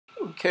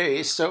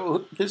Okay,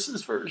 so this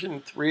is version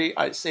 3.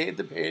 I saved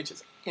the page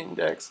as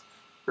index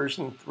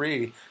version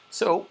 3.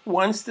 So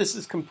once this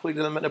is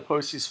completed, I'm going to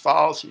post these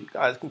files so you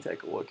guys can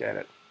take a look at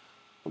it.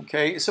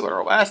 Okay, so in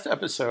our last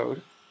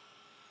episode,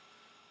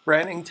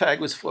 branding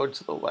tag was floated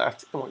to the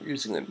left, and we're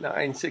using the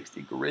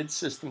 960 grid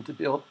system to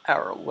build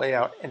our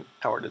layout and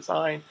our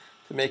design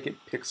to make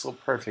it pixel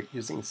perfect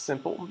using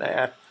simple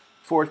math,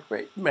 4th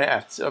grade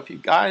math. So if you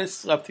guys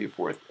slept through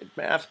 4th grade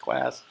math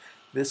class,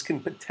 this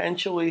can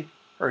potentially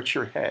hurt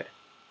your head.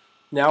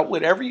 Now,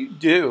 whatever you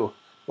do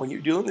when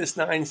you're doing this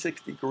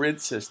 960 grid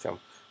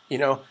system,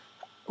 I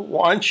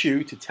want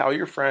you to tell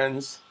your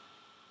friends,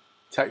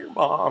 tell your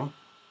mom,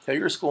 tell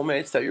your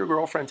schoolmates, tell your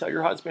girlfriend, tell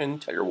your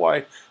husband, tell your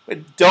wife,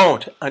 but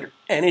don't, under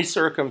any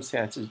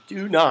circumstances,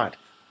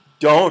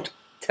 don't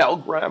tell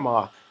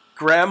grandma.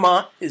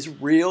 Grandma is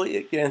really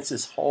against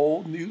this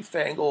whole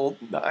newfangled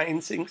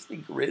 960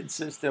 grid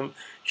system.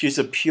 She's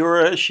a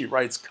purist. She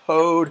writes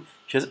code.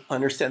 She doesn't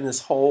understand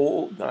this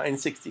whole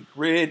 960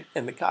 grid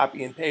and the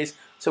copy and paste.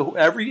 So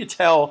whoever you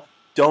tell,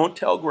 don't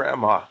tell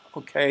grandma,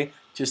 okay?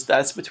 Just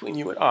that's between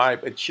you and I,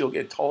 but she'll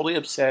get totally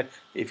upset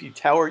if you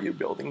tell her you're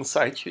building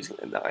sites using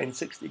the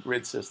 960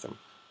 grid system,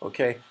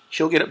 okay?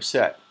 She'll get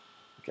upset,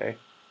 okay?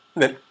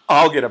 And then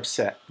I'll get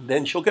upset. And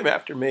then she'll come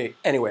after me.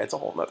 Anyway, it's a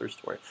whole other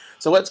story.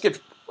 So let's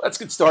get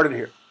started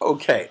here.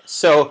 Okay,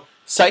 so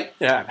site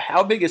nav.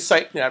 How big is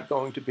site nav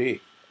going to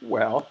be?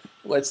 Well,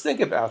 let's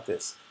think about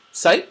this.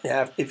 Site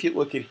nav, if you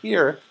look at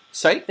here,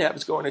 site nav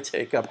is going to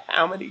take up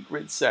how many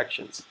grid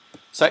sections?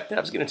 Site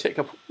nav is going to take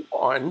up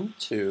 1,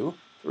 2,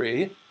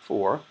 3,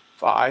 4,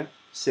 5,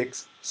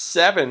 6,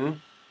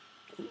 7,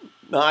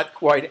 not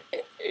quite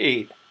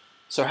 8.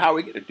 So how are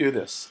we going to do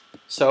this?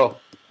 So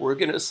we're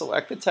going to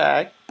select the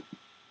tag,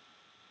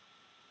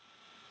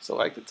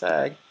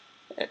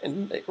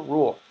 and make a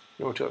rule.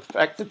 In order to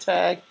affect the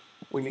tag,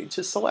 we need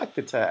to select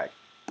the tag.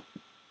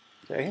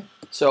 Okay,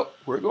 so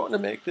we're going to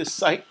make this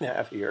site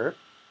nav here,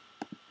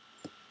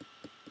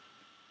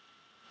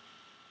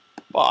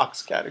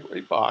 box, category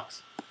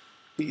box,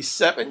 be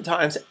 7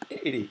 times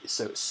 80.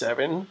 So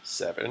 7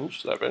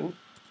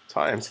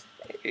 times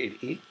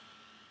 80,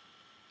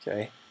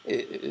 okay,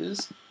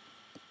 is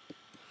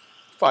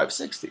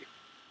 560.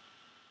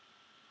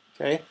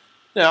 Okay,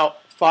 now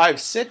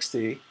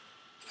 560,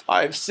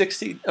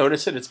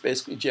 notice that it's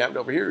basically jammed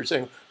over here. You're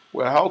saying,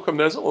 well, how come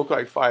it doesn't look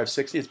like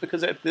 560? It's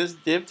because this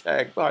div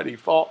tag by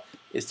default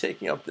is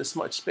taking up this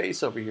much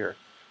space over here.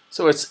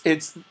 So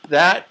it's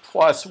that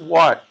plus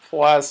what?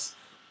 Plus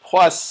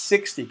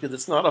 60, because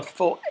it's not a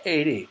full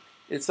 80.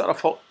 It's not a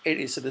full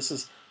 80, so this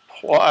is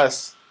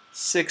plus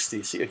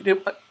 60. So you can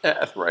do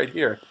math right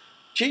here.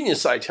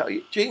 Genius, I tell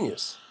you,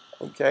 genius.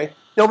 Okay?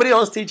 Nobody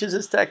else teaches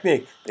this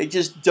technique. They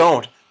just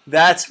don't.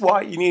 That's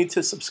why you need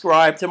to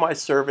subscribe to my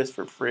service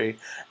for free.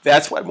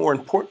 That's why, more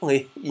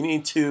importantly, you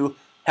need to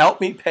help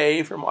me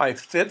pay for my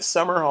 5th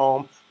summer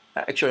home.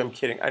 Actually, I'm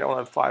kidding. I don't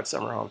have 5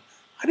 summer homes.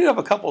 I do have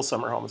a couple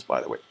summer homes, by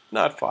the way,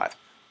 not 5.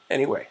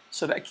 Anyway,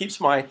 so that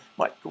keeps my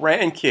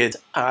grandkids,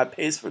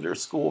 pays for their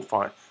school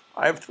fund.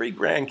 I have 3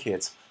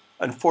 grandkids.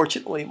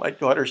 Unfortunately, my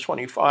daughter's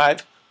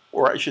 25,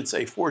 or I should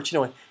say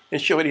fortunately,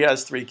 and she already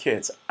has 3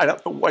 kids. I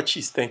don't know what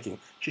she's thinking.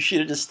 She should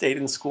have just stayed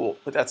in school,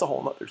 but that's a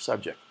whole other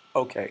subject.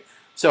 Okay,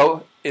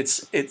 so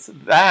it's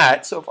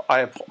that. So if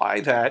I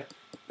apply that,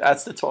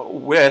 that's the total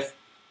width,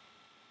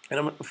 and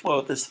I'm going to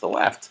float this to the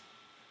left.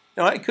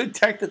 Now, I could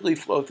technically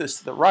float this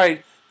to the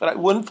right, but I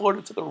wouldn't float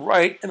it to the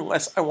right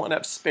unless I want to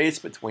have space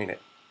between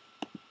it.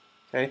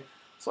 Okay,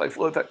 so I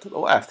float that to the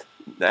left.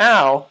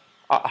 Now,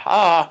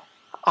 I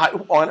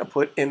want to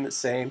put in the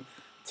same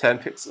 10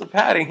 pixels of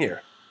padding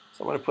here.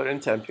 So I'm going to put in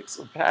 10 pixels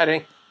of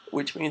padding,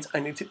 which means I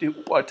need to do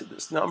what to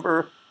this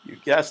number? You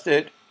guessed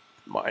it,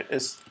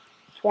 minus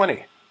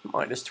 20.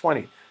 Minus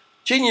 20.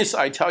 Genius,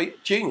 I tell you,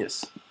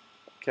 genius.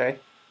 Okay.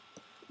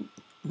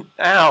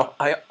 Now,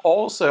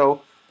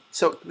 so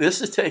this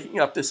is taking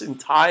up this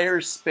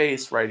entire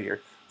space right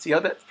here. See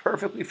how that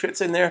perfectly fits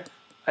in there?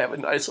 I have a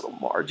nice little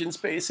margin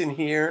space in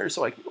here,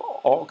 so I can do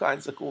all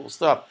kinds of cool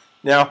stuff.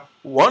 Now,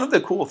 one of the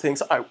cool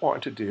things I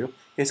want to do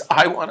is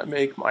I want to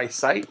make my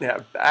site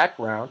nav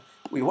background,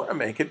 we want to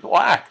make it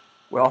black.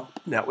 Well,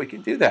 now we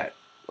can do that.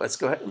 Let's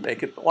go ahead and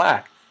make it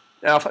black.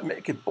 Now, if I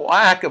make it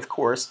black, of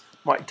course,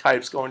 my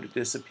type's going to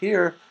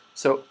disappear,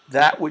 so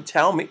that would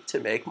tell me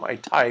to make my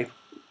type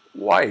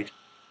white.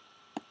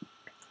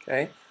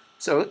 Okay,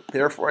 so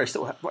therefore I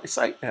still have my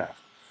site nav.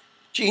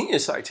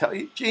 Genius, I tell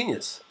you,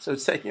 genius. So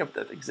it's taking up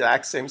that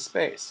exact same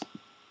space.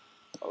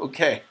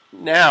 Okay,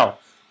 now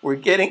we're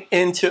getting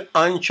into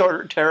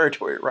uncharted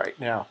territory right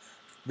now.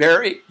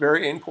 Very,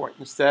 very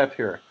important step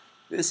here.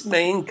 This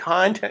main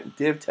content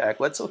div tag,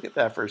 let's look at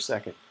that for a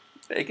second.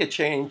 Make a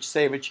change,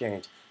 save a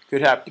change.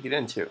 Could have to get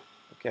into,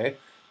 okay?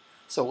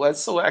 So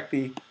let's select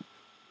the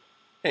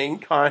main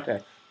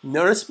content.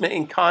 Notice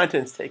main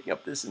content's taking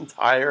up this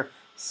entire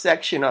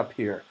section up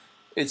here.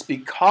 It's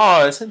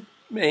because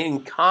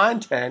main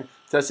content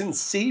doesn't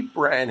see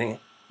branding.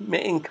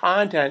 Main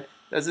content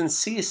doesn't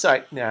see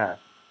site nav.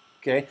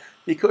 Okay?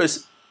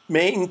 Because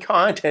main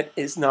content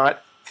is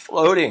not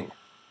floating.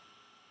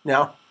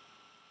 Now,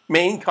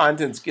 main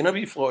content's going to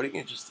be floating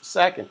in just a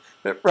second,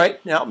 but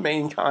right now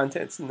main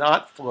content's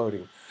not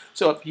floating.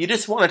 So if you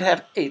just wanted to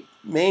have a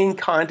main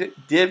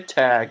content div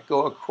tag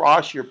go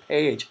across your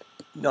page,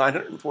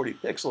 940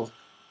 pixels,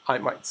 I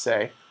might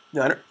say,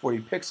 940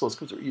 pixels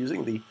because we're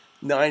using the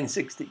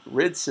 960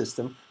 grid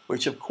system,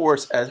 which of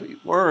course, as we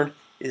learned,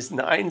 is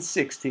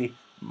 960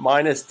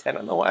 minus 10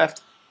 on the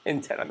left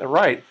and 10 on the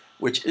right,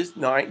 which is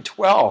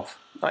 912.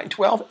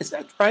 912, is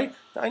that right?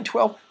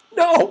 912?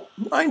 No,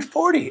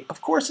 940.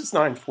 Of course it's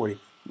 940.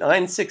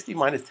 960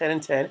 minus 10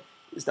 and 10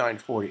 is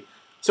 940.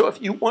 So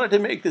if you wanted to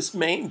make this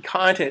main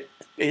content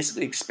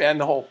basically expand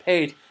the whole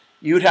page,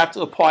 you'd have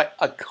to apply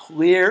a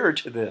clear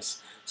to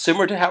this,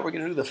 similar to how we're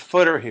going to do the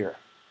footer here.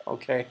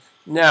 Okay.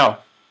 Now,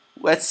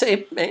 let's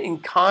say main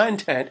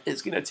content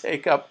is going to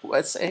take up,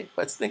 let's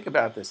think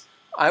about this.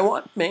 I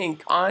want main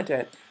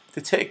content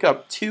to take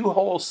up 2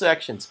 whole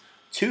sections,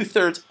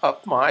 2/3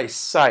 of my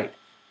site.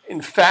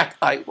 In fact,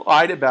 I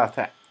lied about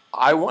that.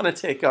 I want to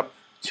take up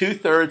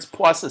 2/3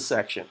 plus a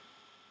section.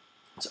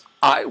 So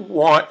I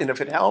want, and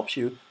if it helps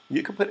you,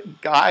 you can put a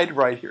guide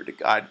right here to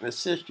guide and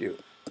assist you.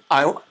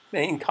 I want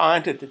main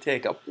content to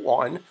take up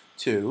 1,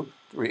 2,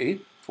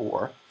 3,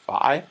 4,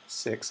 5,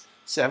 6,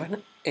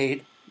 7,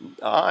 8,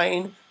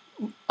 9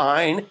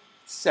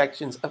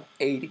 sections of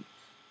 80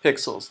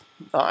 pixels.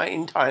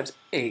 9 times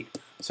 8.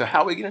 So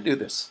how are we going to do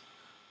this?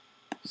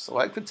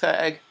 Select the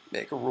tag,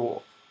 make a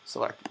rule.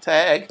 Select the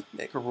tag,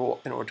 make a rule.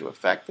 In order to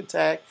affect the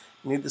tag,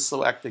 you need to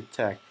select the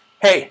tag.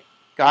 Hey,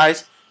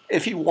 guys,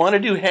 if you want to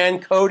do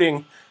hand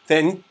coding,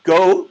 then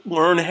go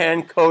learn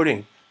hand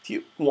coding. Do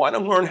you want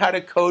to learn how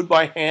to code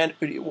by hand,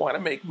 or do you want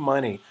to make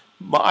money?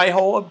 My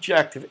whole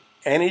objective,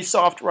 any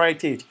software I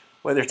teach,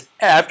 whether it's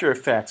After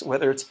Effects,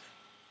 whether it's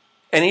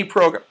any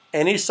program,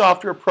 any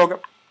software program,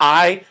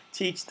 I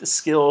teach the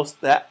skills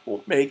that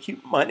will make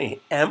you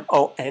money.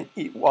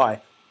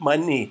 M-O-N-E-Y.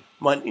 Money.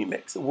 Money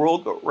makes the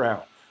world go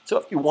round. So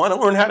if you want to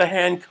learn how to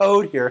hand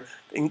code here,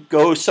 then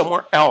go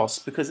somewhere else,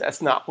 because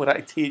that's not what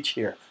I teach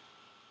here.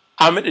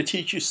 I'm going to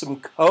teach you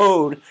some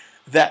code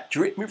that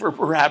Dreamweaver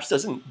perhaps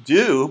doesn't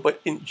do, but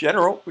in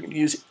general, we're going to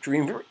use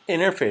Dreamweaver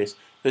interface,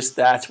 because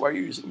that's why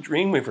you're using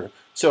Dreamweaver.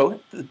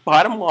 So the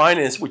bottom line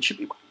is, which should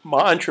be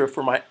my mantra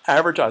for my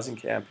advertising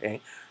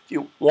campaign, do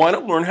you want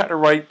to learn how to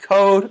write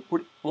code, or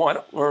do you want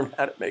to learn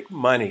how to make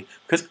money?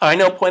 Because I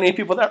know plenty of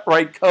people that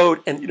write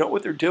code, and you know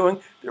what they're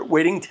doing? They're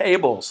waiting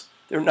tables.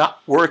 They're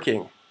not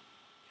working,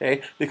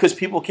 okay? Because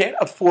people can't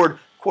afford,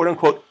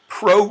 quote-unquote,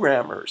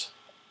 programmers,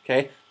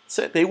 okay?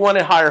 So they want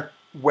to hire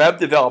web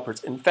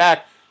developers. In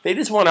fact, they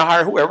just want to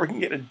hire whoever can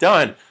get it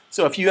done.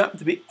 So if you happen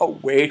to be a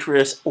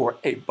waitress or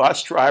a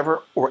bus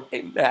driver or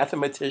a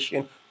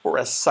mathematician or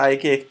a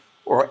psychic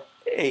or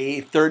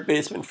a third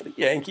baseman for the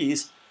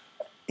Yankees,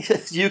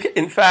 you can,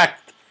 in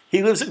fact,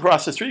 he lives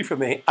across the street from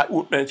me. I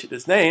won't mention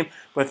his name,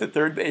 but the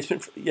third baseman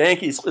for the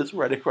Yankees lives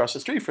right across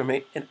the street from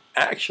me. And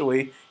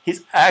actually,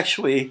 he's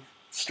actually,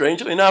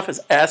 strangely enough,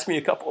 has asked me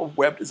a couple of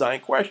web design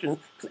questions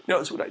because he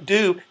knows what I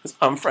do, because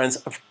I'm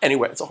friends.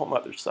 Anyway, it's a whole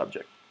other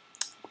subject.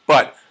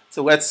 But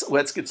so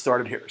let's get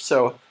started here.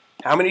 So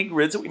how many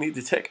grids do we need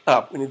to take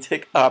up? We need to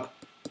take up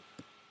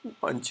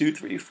 1, 2,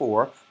 3,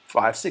 4,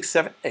 5, 6,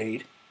 7,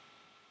 8,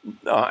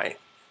 9.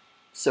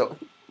 So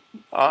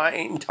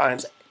 9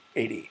 times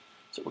 80.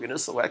 So we're going to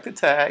select the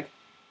tag,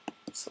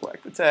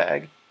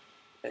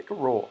 make a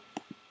rule.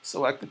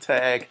 Select the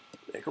tag,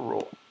 make a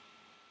rule.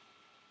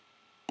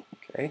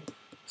 Okay,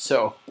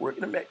 so we're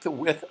going to make the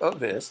width of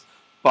this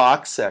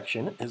box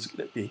section is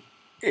going to be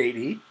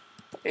 80.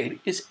 80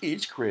 is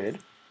each grid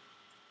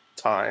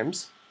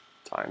times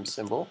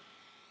symbol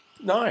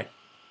 9.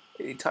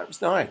 80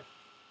 times 9.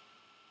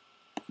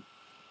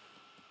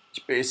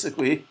 Which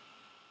basically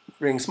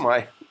brings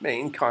my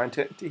main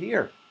content to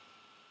here.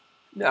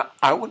 Now,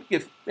 I want to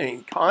give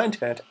main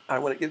content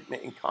 10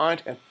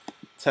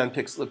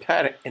 pixels of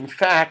padding. In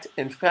fact,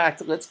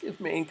 let's give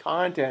main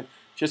content,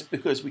 just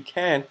because we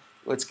can,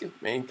 let's give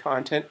main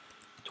content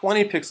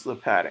 20 pixels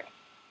of padding,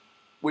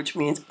 which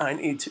means I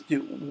need to do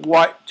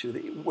what to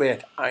the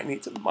width? I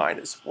need to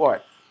minus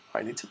what?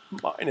 I need to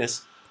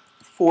minus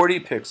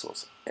 40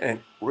 pixels,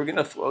 and we're going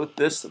to float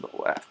this to the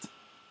left.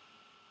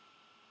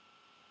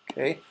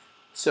 Okay,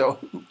 so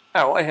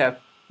now I have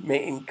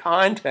main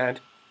content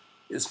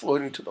is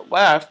floating to the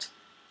left,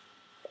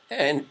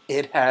 and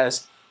it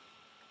has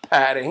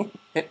padding,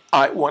 and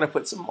I want to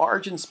put some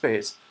margin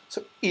space.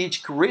 So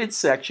each grid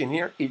section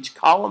here, each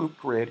column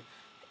grid,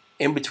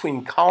 in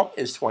between column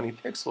is 20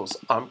 pixels.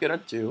 I'm going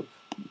to do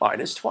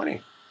minus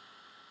 20.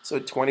 So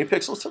 20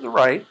 pixels to the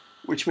right,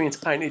 which means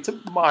I need to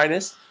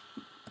minus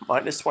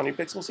 20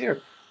 pixels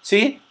here.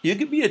 See, you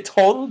can be a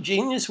total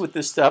genius with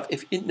this stuff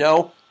if you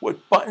know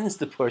what buttons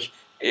to push.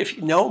 If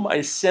you know my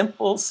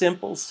simple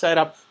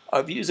setup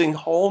of using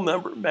whole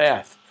number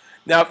math.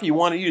 Now, if you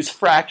want to use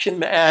fraction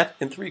math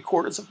and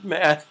 3/4 of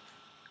math,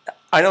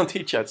 I don't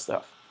teach that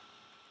stuff.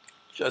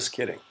 Just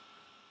kidding.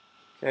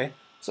 Okay,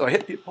 so I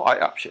hit the apply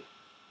option.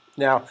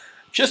 Now,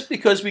 just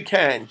because we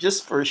can,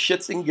 just for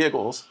shits and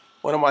giggles,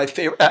 one of my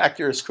favorite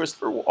actors,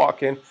 Christopher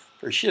Walken,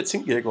 for shits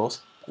and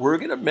giggles, we're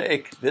going to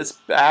make this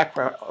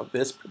background of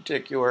this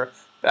particular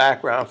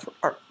background for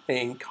our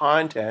main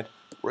content,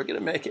 we're going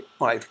to make it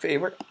my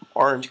favorite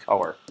orange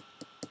color.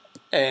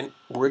 And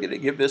we're going to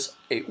give this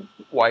a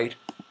white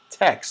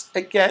text.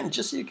 Again,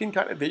 just so you can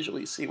kind of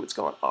visually see what's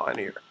going on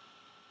here.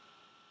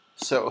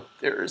 So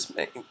there's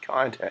main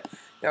content.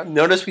 Now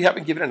notice we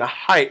haven't given it a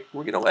height.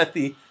 We're going to let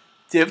the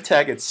div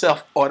tag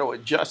itself auto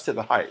adjust to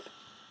the height.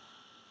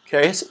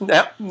 Okay, so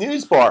now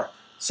news bar.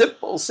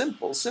 Simple,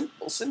 simple,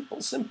 simple,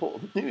 simple,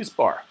 simple. News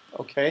bar.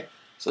 Okay,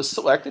 so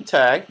select the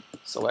tag,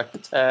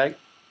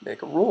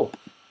 make a rule.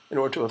 In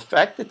order to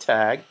affect the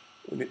tag,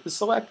 we need to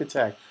select the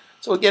tag.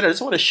 So again, I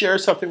just want to share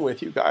something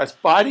with you guys.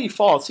 By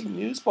default, see,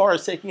 news bar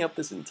is taking up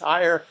this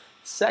entire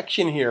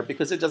section here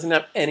because it doesn't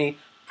have any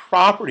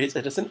properties.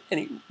 It doesn't have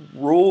any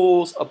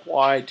rules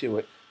applied to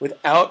it.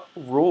 Without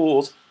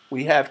rules,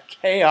 we have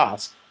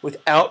chaos.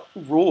 Without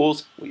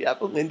rules, we have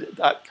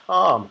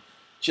lynda.com.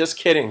 Just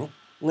kidding.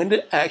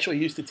 Linda actually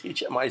used to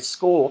teach at my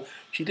school.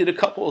 She did a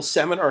couple of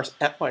seminars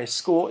at my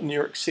school in New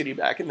York City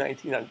back in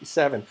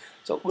 1997.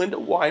 So Linda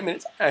Wyman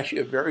is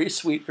actually a very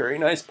sweet, very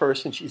nice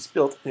person. She's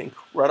built an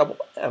incredible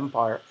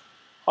empire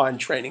on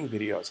training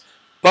videos.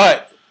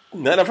 But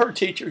none of her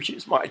teachers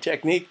use my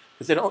technique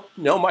because they don't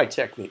know my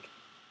technique.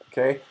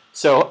 Okay?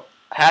 So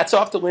hats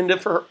off to Linda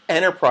for her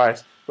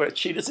enterprise, but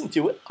she doesn't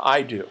do what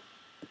I do.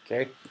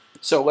 Okay?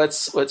 So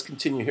let's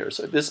continue here.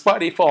 So this by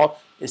default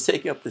is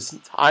taking up this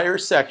entire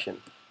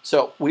section.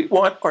 So we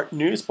want our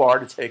news bar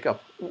to take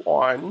up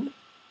 1,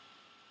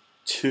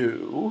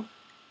 2,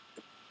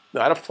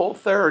 not a full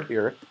third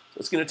here. So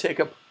it's going to take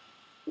up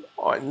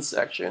 1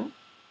 section,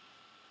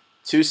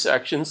 2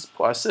 sections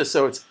plus this.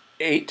 So it's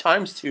 8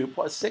 times 2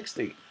 plus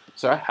 60.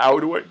 So how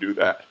do I do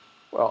that?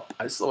 Well,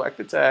 I select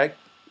the tag,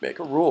 make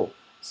a rule.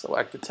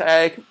 Select the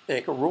tag,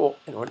 make a rule.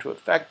 In order to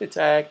affect the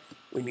tag,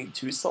 we need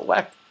to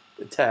select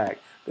the tag.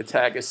 The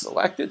tag is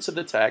selected, so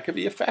the tag can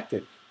be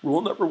affected. Rule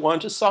number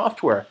 1 to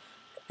software.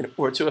 In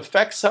order to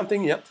affect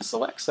something, you have to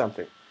select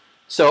something.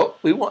 So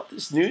we want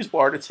this news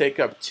bar to take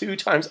up 2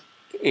 times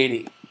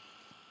 80.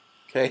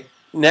 Okay.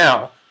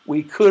 Now,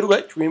 we could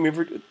let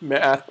Dreamweaver do the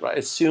math, but I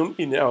assume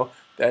you know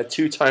that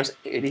 2 times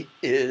 80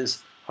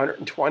 is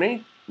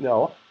 120?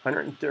 No.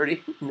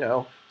 130?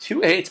 No.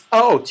 2 8s?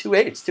 Oh, 2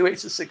 8s. 2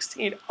 8s is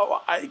 16.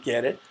 Oh, I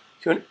get it.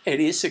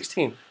 280 is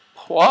 16.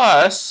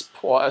 Plus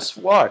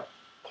what?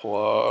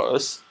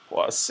 Plus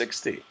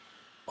 60.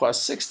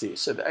 Plus 60.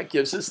 So that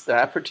gives us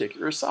that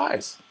particular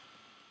size.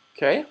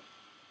 Okay?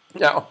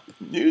 Now,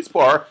 news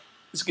bar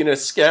is going to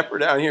scamper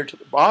down here to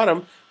the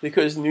bottom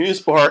because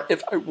news bar,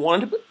 if I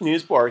wanted to put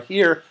news bar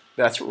here,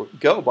 that's where it would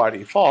go by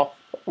default.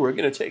 But we're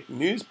going to take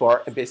news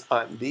bar and based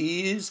on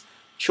these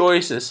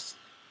choices,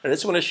 I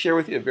just want to share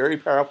with you a very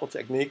powerful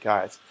technique,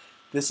 guys.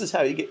 This is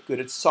how you get good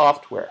at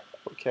software.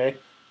 Okay?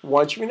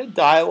 Once you're in a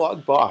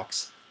dialog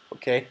box,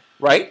 okay,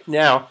 right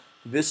now,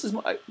 this is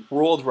my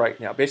world right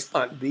now based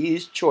on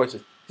these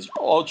choices. These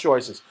are all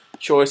choices.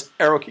 Choice,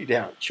 arrow key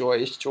down.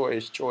 Choice,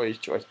 choice, choice,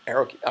 choice,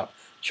 arrow key up.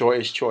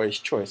 Choice, choice,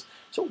 choice.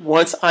 So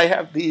once I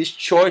have these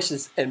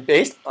choices, and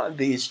based on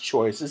these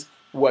choices,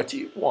 what do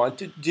you want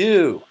to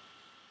do?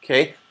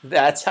 Okay,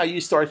 that's how you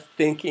start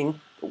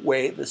thinking the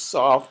way the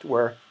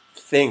software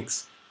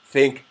thinks.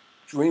 Think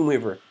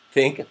Dreamweaver.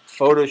 Think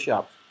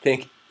Photoshop.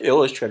 Think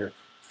Illustrator.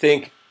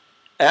 Think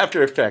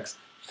After Effects.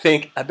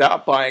 Think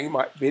about buying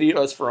my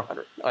videos for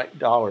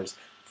 $109.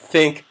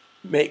 Think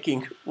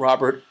making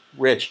Robert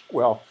rich.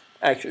 Well,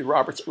 actually,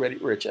 Robert's already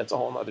rich. That's a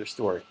whole other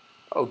story.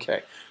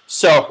 Okay,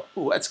 so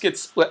let's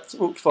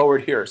move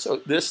forward here.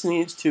 So this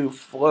needs to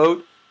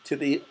float to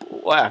the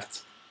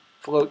left.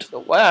 Float to the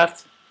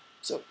left.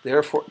 So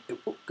therefore,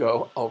 it will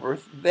go over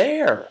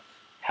there.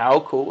 How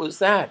cool is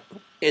that?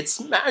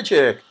 It's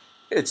magic.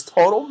 It's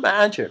total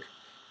magic.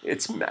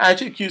 It's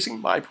magic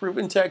using my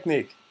proven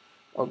technique.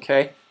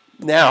 Okay.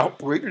 Now,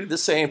 we're going to do the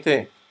same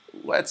thing.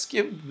 Let's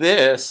give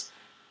this,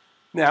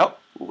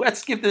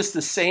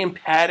 the same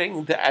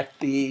padding that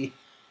the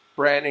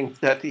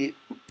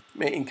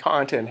main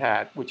content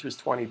had, which was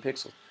 20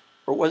 pixels.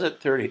 Or was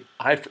it 30?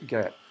 I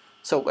forget.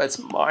 So let's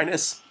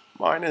minus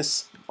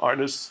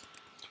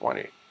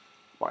 20.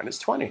 Minus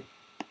 20.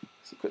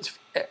 Because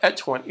at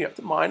 20, you have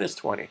to minus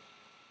 20.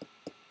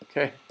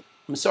 Okay.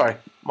 I'm sorry,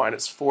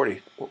 minus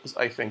 40. What was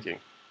I thinking?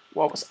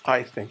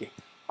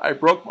 I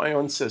broke my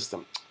own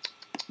system.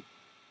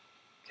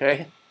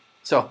 Okay,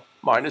 so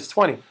minus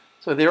 20.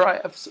 So there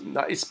I have some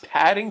nice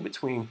padding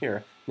between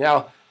here.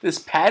 Now, this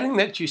padding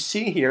that you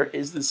see here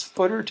is this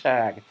footer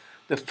tag,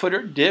 the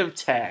footer div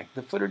tag.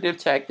 The footer div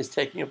tag is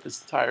taking up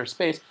this entire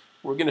space.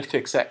 We're going to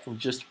fix that in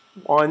just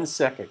 1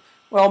 second.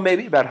 Well,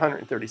 maybe about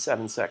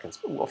 137 seconds,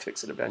 but we'll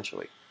fix it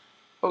eventually.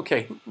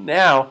 Okay,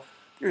 now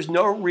there's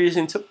no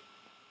reason to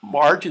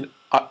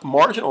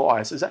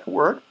marginalize. Is that a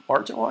word?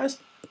 Marginalize?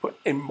 Put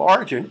a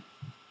margin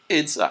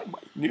inside my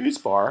news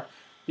bar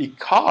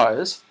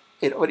because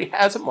it already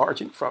has a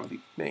margin from the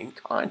main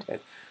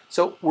content.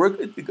 So we're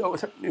good to go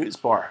with our news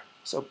bar.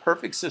 So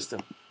perfect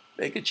system.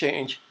 Make a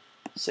change,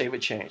 save a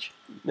change.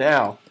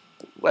 Now,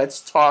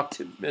 let's talk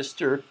to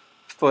Mr.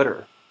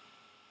 Footer.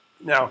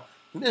 Now,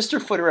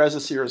 Mr. Footer has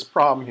a serious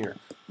problem here.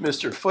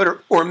 Mr.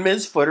 Footer, or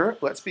Ms. Footer,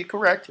 let's be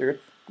correct here,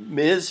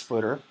 Ms.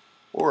 Footer,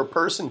 or a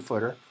person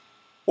footer,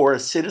 or a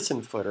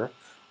citizen footer,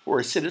 or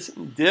a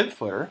citizen div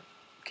footer,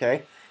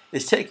 okay,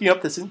 is taking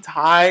up this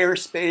entire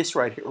space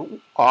right here.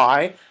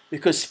 Why?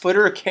 Because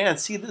footer can't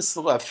see this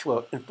left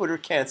float, and footer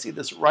can't see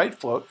this right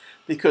float,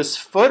 because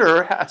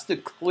footer has to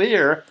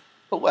clear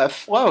the left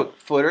float.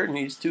 Footer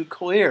needs to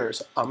clear.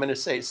 So I'm going to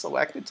say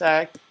select the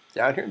tag,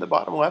 down here in the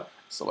bottom left,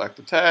 select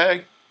the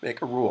tag,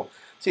 make a rule.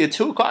 See, at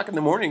 2 o'clock in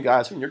the morning,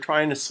 guys, when you're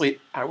trying to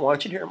sleep, I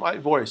want you to hear my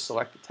voice.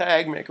 Select the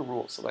tag, make a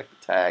rule. Select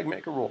the tag,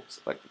 make a rule.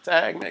 Select the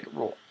tag, make a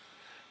rule.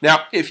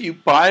 Now, if you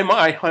buy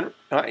my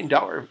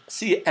 $109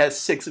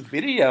 CS6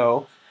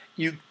 video,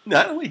 you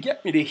not only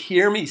get me to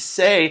hear me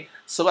say,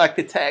 select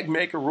the tag,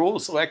 make a rule,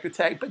 select the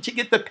tag, but you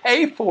get to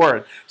pay for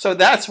it. So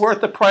that's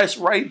worth the price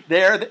right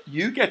there that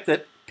you get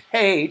to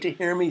pay to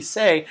hear me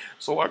say,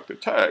 select the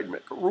tag,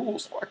 make a rule,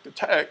 select the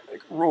tag,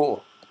 make a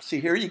rule. See,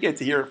 here you get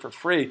to hear it for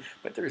free,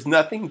 but there's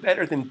nothing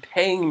better than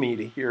paying me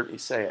to hear me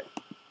say it.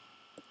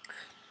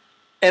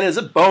 And as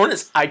a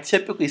bonus, I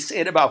typically say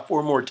it about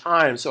 4 more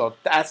times, so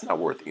if that's not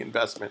worth the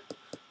investment,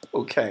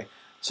 okay.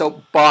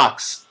 So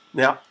box.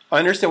 Now,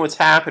 understand what's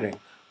happening.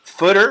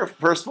 Footer,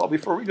 first of all,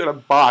 before we go to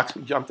box,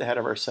 we jumped ahead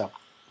of ourselves.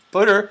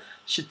 Footer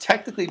should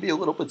technically be a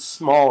little bit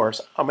smaller,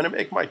 so I'm going to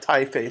make my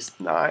typeface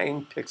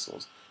 9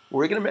 pixels.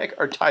 We're going to make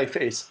our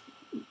typeface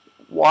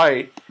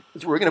white,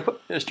 because we're going to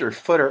put Mr.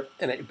 Footer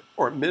in a,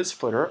 or Ms.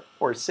 Footer,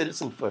 or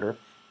Citizen Footer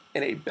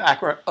in a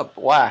background of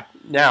black.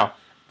 Now,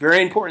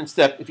 very important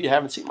step if you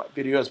haven't seen my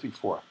videos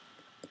before.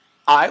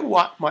 I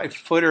want my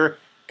footer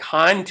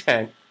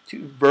content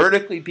to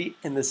vertically be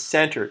in the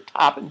center,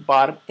 top and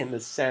bottom in the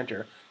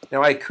center.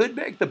 Now, I could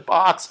make the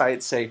box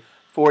height, say,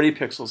 40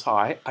 pixels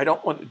high. I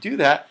don't want to do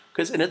that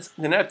because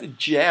then I have to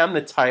jam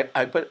the type.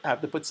 I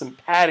have to put some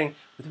padding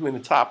between the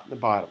top and the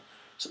bottom.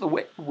 So the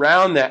way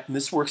around that, and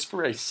this works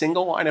for a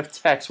single line of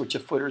text, which a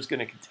footer is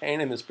going to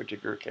contain in this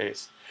particular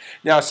case.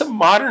 Now, some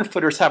modern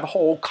footers have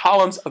whole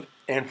columns of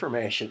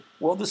information.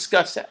 We'll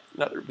discuss that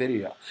in another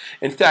video.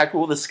 In fact,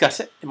 we'll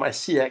discuss it in my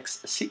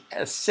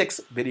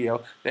CS6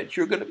 video that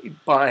you're going to be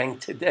buying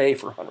today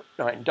for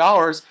 $109.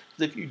 Because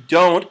if you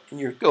don't,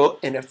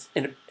 and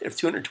if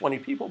 220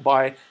 people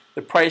buy,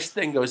 the price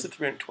then goes to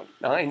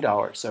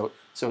 $329. So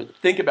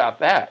think about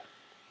that.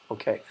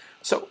 Okay,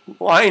 so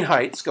line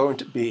height's going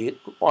to be,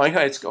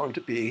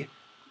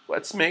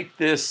 let's make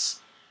this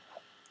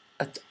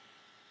an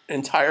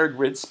entire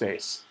grid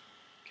space.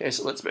 Okay,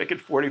 so let's make it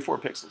 44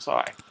 pixels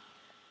high,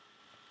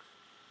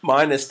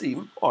 minus the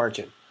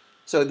margin.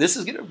 So this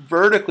is going to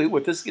vertically,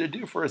 what this is going to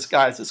do for us,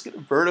 guys, this is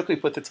going to vertically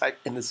put the type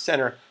in the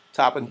center,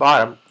 top and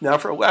bottom. Now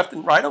for left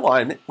and right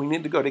alignment, we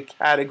need to go to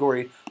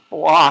category,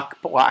 block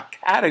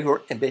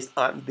category, and based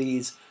on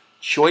these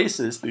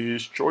choices,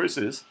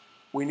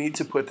 we need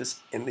to put this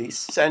in the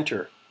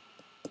center.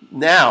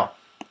 Now,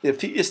 the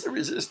pièce de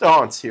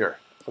resistance here,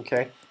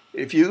 okay?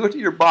 If you go to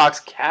your box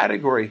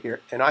category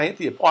here, and I hit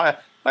the apply,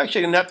 I'm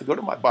actually going to have to go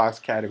to my box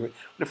category,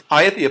 but if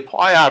I hit the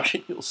apply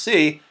option, you'll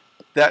see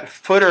that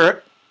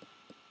footer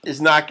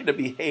is not going to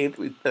behave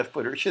the way the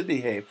footer should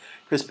behave.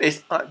 Because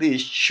based on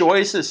these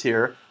choices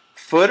here,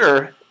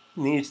 footer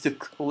needs to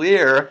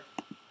clear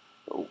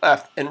the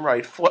left and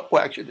right float.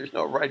 Well, actually, there's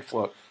no right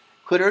float.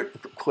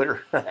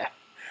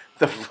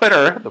 The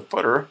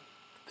footer,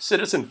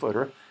 citizen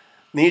footer,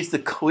 needs to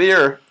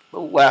clear the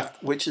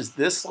left, which is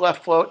this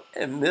left float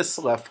and this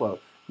left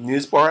float.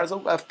 News bar has a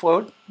left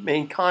float,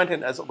 main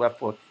content has a left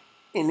float.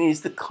 It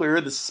needs to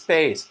clear the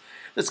space.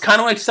 It's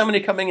kind of like somebody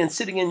coming and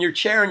sitting in your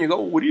chair and you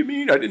go, what do you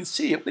mean I didn't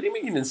see it? What do you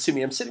mean you didn't see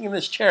me? I'm sitting in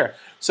this chair.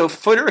 So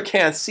footer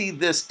can't see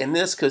this and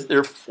this because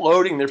they're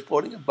floating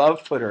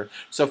above footer.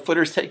 So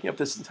footer's taking up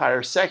this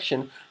entire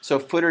section. So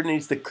footer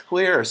needs to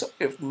clear. So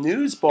if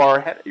news bar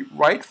had a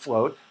right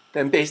float,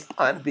 then based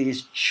on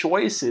these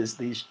choices,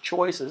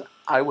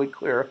 I would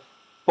clear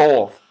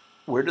both.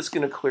 We're just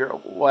going to clear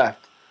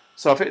left.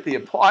 So if I hit the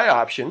apply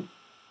option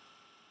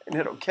and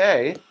hit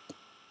OK,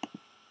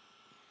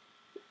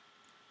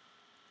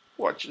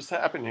 what just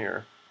happened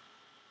here?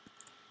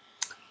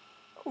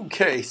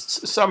 Okay,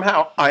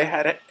 somehow I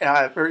had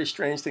a very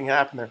strange thing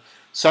happen there.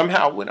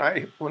 Somehow when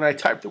I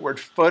typed the word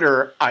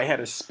footer, I had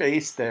a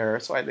space there,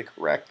 so I had to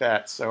correct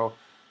that. So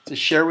to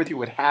share with you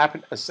what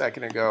happened a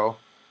second ago,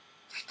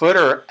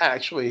 footer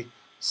actually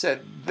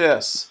said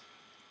this,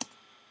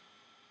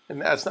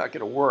 and that's not going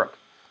to work.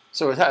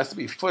 So it has to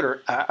be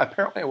footer.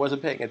 Apparently I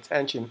wasn't paying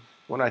attention.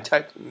 When I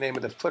typed the name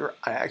of the footer,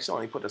 I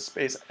accidentally put a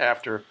space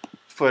after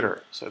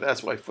footer. So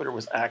that's why footer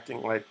was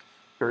acting like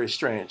very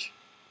strange.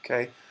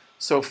 Okay,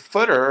 so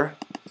footer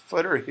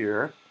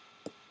here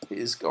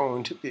is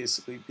going to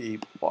basically be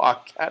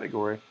block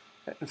category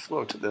and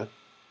flow to the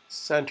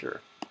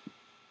center.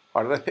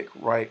 Why did I pick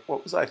right?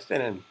 What was I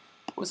thinning?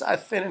 What was I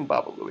thinning,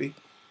 Baba Louie?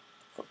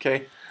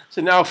 Okay,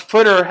 so now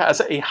footer has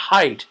a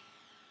height.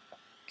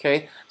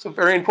 Okay, so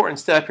very important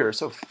step here.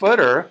 So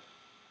footer,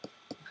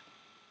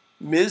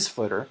 Ms.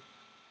 Footer,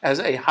 has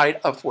a height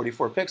of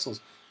 44 pixels.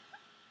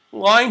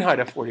 line height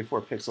of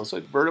 44 pixels, so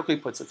it vertically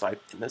puts the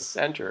type in the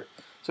center.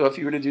 So if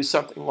you were to do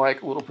something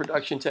like a little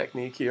production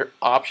technique here,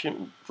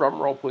 Option, drum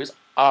roll please,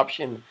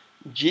 Option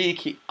G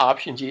key,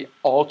 Option G,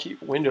 Alt G,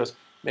 Windows,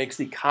 makes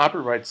the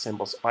copyright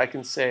symbol. So I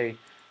can say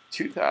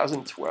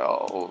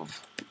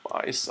 2012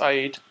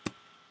 mysite.com.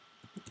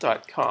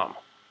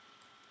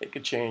 Make a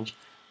change,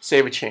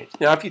 save a change.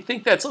 Now if you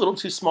think that's a little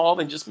too small,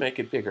 then just make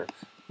it bigger.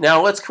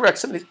 Now let's correct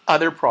some of these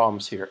other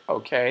problems here,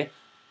 okay?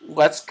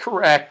 Let's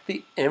correct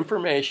the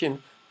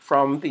information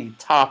from the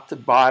top to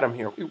bottom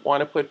here.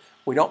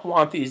 We don't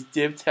want these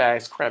div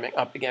tags cramming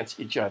up against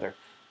each other.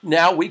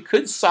 Now we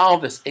could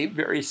solve this a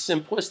very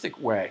simplistic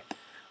way.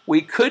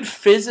 We could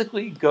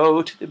physically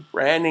go to the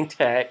branding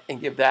tag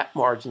and give that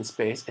margin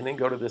space, and then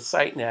go to the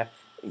site nav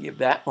and give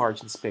that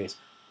margin space.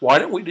 Why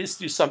don't we just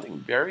do something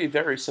very,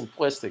 very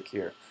simplistic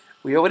here?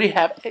 We already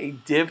have a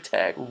div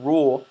tag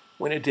rule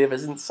when a div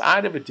is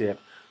inside of a div.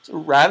 So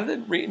rather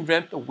than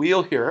reinvent the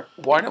wheel here,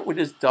 why don't we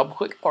just double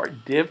click our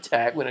div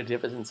tag when a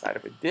div is inside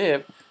of a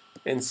div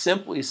and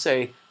simply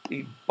say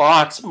the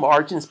box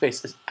margin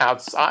space is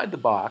outside the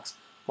box,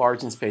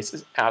 margin space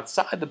is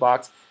outside the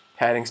box,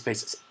 padding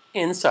space is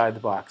inside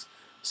the box.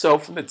 So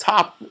from the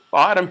top to the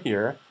bottom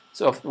here,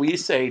 so if we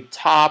say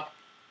top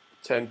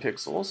 10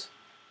 pixels,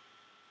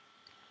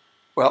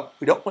 well,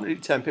 we don't want to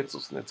do 10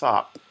 pixels from the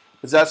top,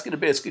 because that's going to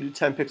basically do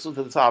 10 pixels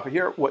to the top of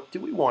here. What do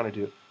we want to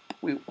do?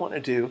 We want to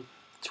do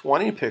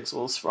 20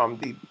 pixels from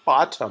the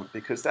bottom,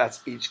 because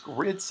that's each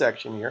grid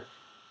section here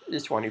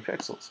is 20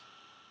 pixels.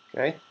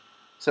 Okay,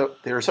 so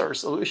there's our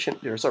solution,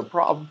 there's our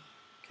problem.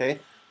 Okay,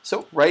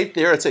 so right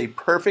there it's a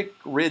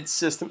perfect grid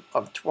system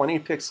of 20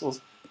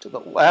 pixels to the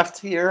left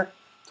here,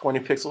 20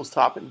 pixels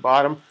top and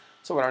bottom.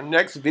 So in our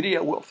next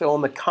video we'll fill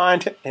in the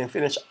content and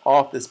finish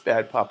off this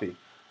bad puppy.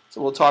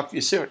 So we'll talk to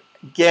you soon.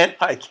 Again,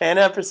 I can't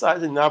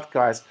emphasize enough,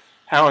 guys,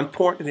 how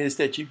important it is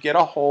that you get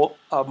a hold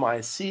of my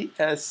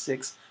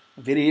CS6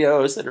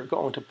 videos that are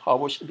going to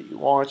publish and be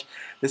launched.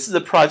 This is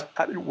a project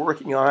I've been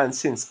working on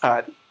since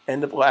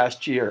end of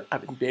last year.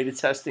 I've been beta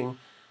testing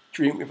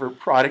Dreamweaver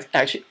products,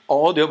 actually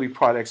all Adobe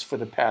products, for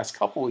the past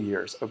couple of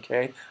years.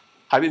 Okay,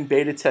 I've been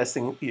beta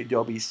testing the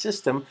Adobe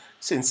system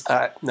since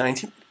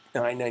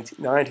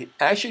 1990.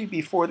 Actually,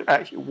 before there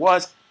actually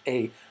was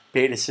a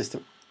beta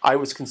system, I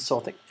was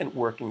consulting and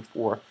working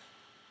for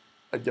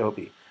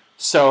Adobe.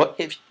 So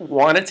if you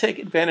want to take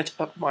advantage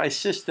of my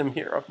system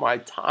here, of my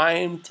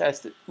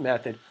time-tested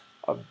method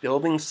of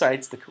building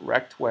sites the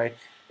correct way,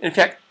 in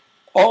fact,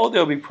 all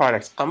Adobe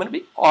products, I'm going to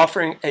be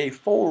offering a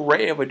full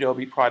array of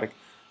Adobe product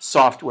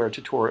software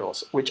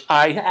tutorials, which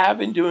I have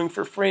been doing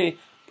for free,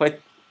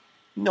 but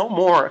no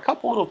more. A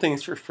couple little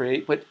things for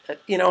free, but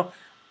you know,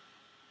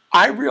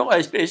 I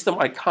realize based on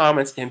my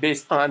comments and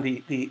based on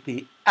the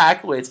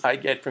accolades I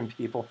get from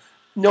people,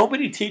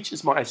 nobody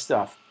teaches my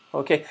stuff.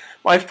 Okay,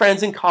 my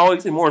friends and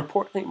colleagues, and more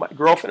importantly, my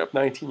girlfriend of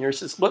 19 years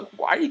says, "Look,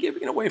 why are you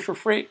giving it away for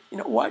free?" You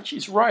know what?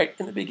 She's right.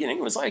 In the beginning,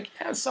 it was like,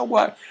 "Yeah, so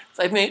what?"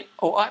 So I've made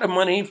a lot of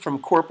money from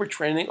corporate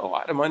training, a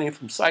lot of money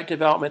from site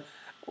development,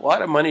 a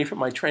lot of money from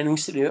my training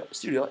studio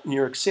in New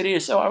York City.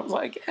 So I was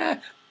like,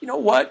 you know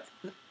what?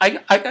 I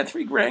got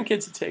 3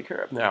 grandkids to take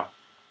care of now.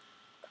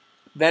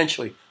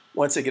 Eventually,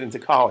 once they get into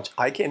college,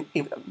 I can't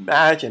even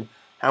imagine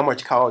how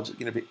much college is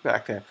going to be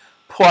back then.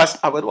 Plus,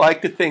 I would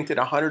like to think that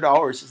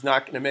 $100 is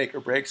not going to make or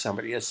break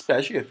somebody,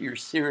 especially if you're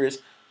serious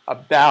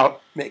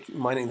about making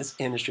money in this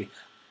industry.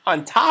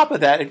 On top of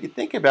that, if you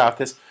think about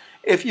this,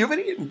 if you've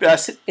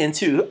invested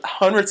into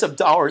hundreds of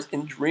dollars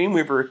in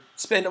Dreamweaver,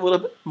 spend a little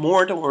bit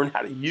more to learn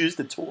how to use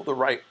the tool the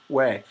right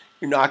way.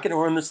 You're not going to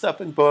learn this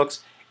stuff in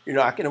books. You're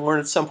not going to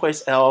learn it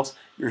someplace else.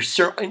 You're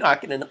certainly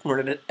not going to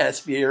learn it at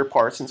SVA or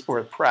Parsons or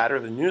at Pratt or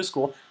the New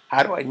School.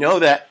 How do I know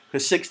that?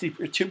 Because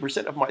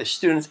 62% of my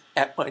students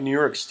at my New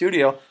York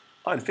studio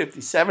on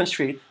 57th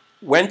Street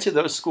went to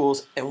those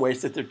schools and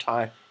wasted their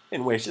time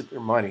and wasted their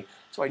money.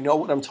 So I know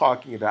what I'm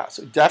talking about.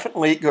 So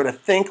definitely go to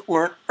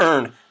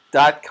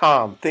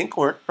thinklearnearn.com,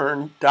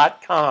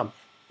 thinklearnearn.com,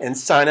 and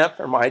sign up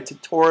for my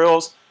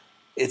tutorials.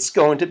 It's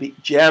going to be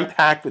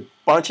jam-packed with a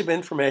bunch of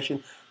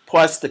information.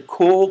 Plus, the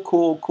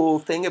cool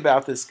thing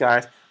about this,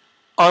 guys,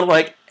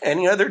 unlike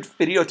any other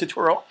video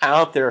tutorial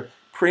out there,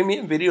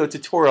 premium video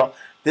tutorial,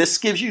 this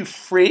gives you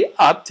free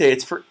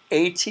updates for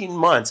 18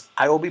 months.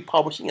 I will be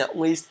publishing at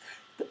least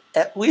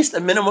a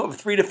minimum of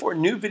 3 to 4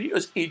 new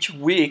videos each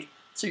week.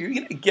 So you're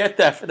going to get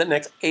that for the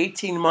next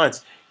 18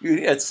 months. You're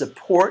going to get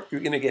support.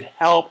 You're going to get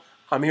help.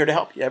 I'm here to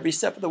help you every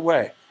step of the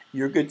way.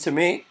 You're good to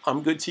me.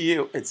 I'm good to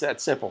you. It's that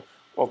simple.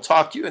 We'll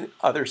talk to you on the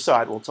other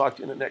side. We'll talk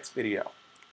to you in the next video.